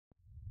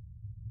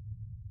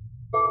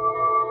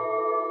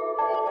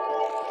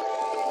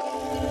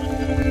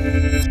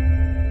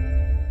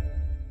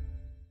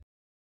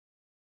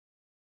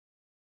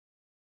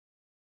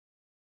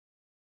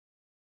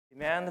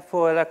Demand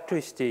for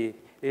electricity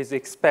is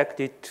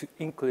expected to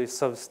increase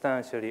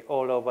substantially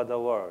all over the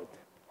world.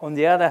 On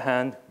the other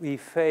hand, we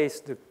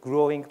face the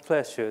growing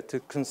pressure to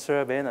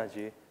conserve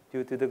energy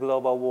due to the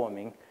global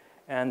warming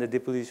and the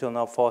depletion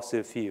of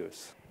fossil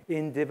fuels.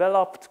 In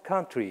developed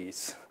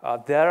countries,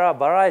 there are a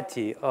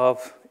variety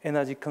of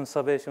energy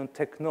conservation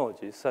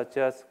technologies such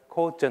as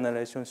cold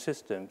generation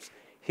systems,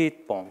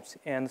 heat pumps,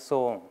 and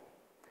so on.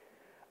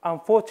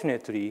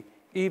 Unfortunately,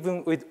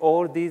 even with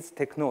all these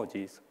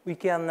technologies, we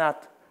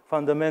cannot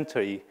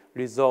fundamentally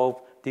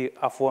resolve the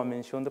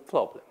aforementioned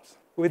problems.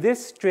 With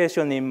this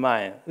situation in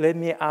mind, let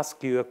me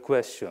ask you a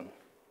question.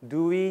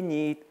 Do we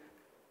need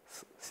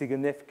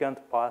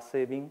significant power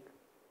saving?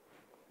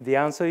 The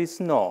answer is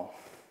no.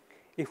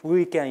 If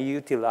we can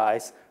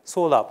utilize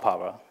solar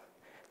power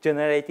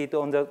generated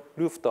on the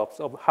rooftops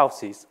of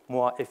houses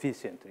more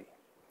efficiently.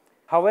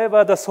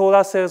 However, the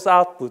solar cells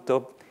output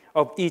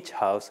of each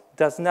house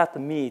does not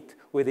meet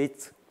with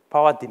its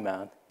power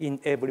demand in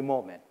every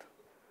moment.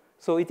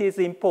 So it is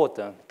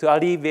important to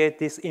alleviate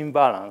this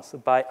imbalance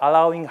by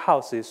allowing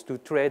houses to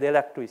trade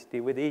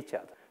electricity with each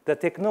other. The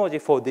technology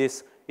for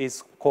this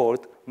is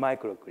called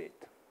microgrid.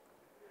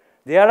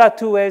 There are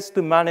two ways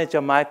to manage a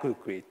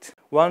microgrid.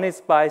 One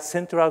is by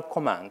central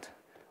command,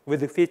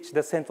 with which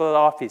the central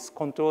office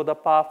controls the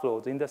power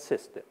flows in the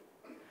system.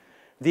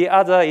 The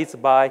other is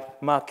by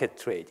market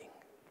trading.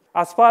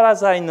 As far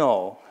as I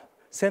know,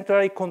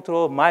 centrally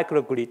controlled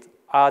microgrids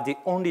are the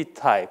only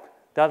type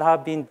that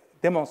have been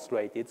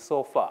demonstrated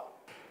so far.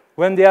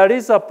 When there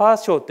is a power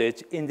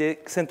shortage in the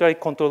centrally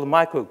controlled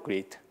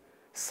microgrid,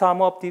 some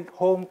of the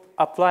home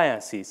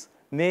appliances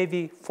may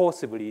be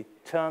forcibly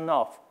turned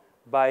off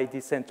by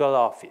the central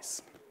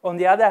office. On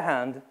the other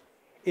hand,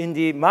 in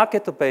the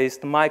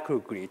market-based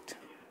microgrid,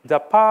 the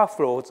power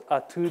flows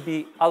are to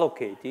be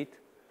allocated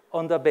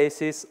on the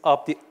basis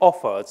of the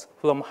offers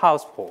from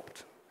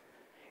households.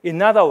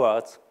 In other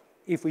words,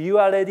 if you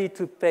are ready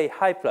to pay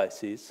high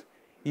prices,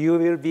 you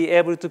will be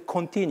able to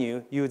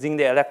continue using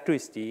the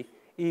electricity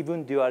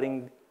even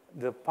during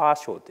the power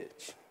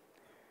shortage.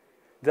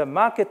 The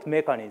market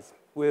mechanism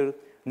will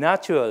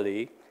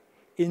naturally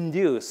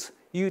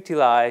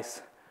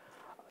utilize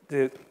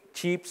the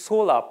cheap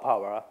solar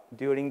power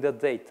during the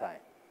daytime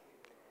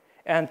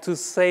and to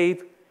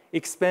save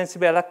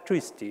expensive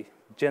electricity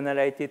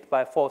generated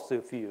by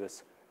fossil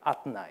fuels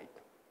at night.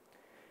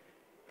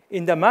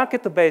 In the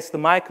market-based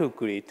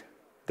microgrid,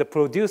 the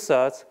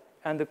producers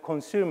and the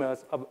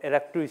consumers of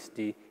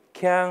electricity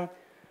can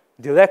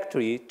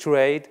directly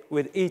trade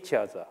with each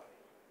other.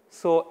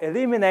 So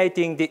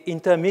eliminating the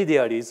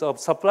intermediaries of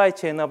supply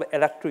chain of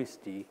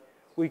electricity,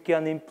 we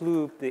can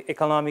improve the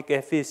economic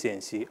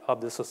efficiency of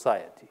the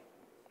society.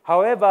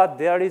 However,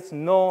 there is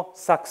no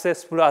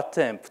successful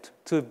attempt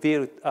to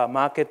build a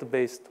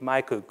market-based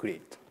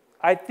microgrid.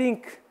 I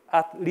think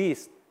at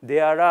least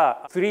there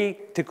are 3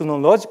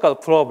 technological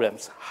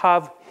problems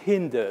have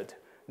hindered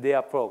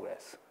their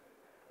progress.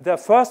 The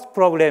first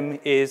problem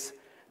is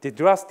the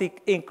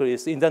drastic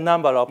increase in the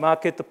number of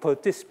market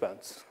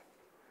participants.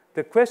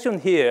 The question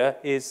here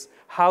is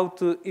how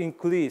to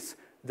increase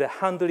the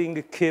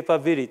handling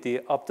capability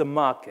of the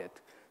market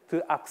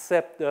to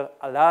accept a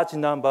large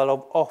number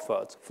of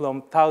offers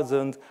from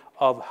thousands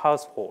of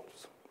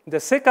households. The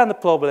second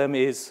problem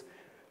is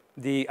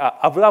the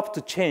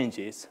abrupt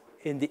changes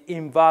in the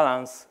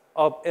imbalance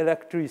of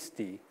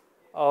electricity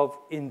of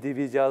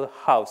individual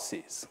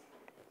houses.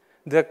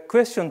 The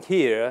question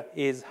here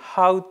is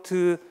how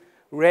to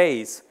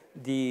raise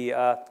the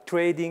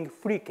trading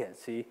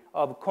frequency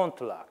of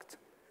contract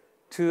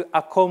to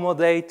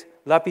accommodate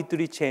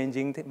rapidly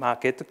changing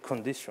market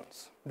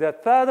conditions. The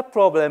third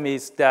problem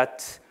is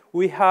that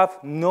we have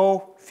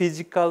no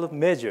physical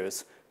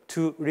measures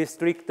to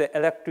restrict the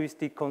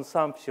electricity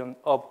consumption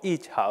of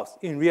each house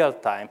in real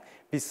time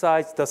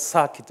besides the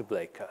circuit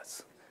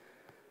breakers.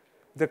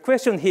 The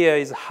question here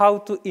is how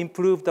to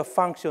improve the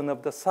function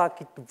of the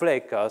circuit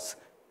breakers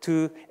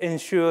to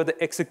ensure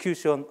the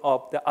execution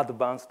of the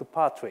advanced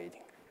power trading.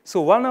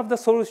 So one of the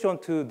solutions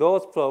to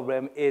those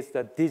problems is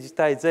the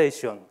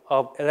digitization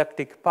of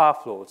electric power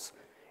flows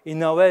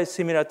in a way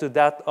similar to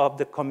that of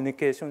the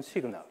communication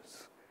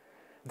signals.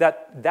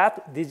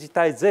 That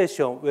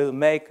digitization will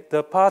make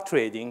the power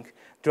trading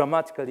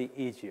dramatically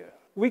easier.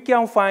 We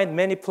can find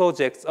many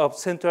projects of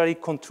centrally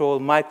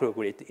controlled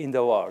microgrid in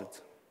the world.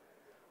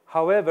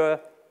 However,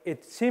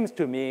 it seems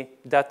to me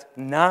that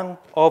none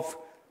of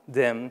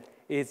them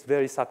is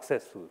very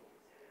successful.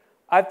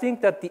 I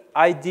think that the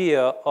idea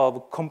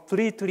of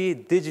completely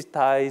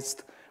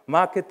digitized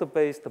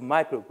market-based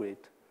microgrid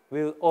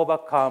will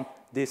overcome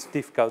this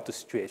difficult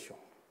situation.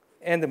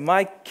 And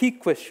my key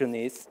question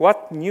is,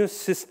 what new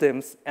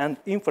systems and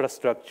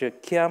infrastructure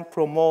can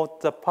promote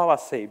the power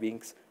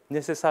savings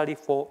necessary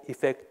for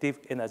effective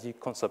energy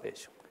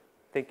conservation?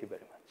 Thank you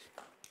very much.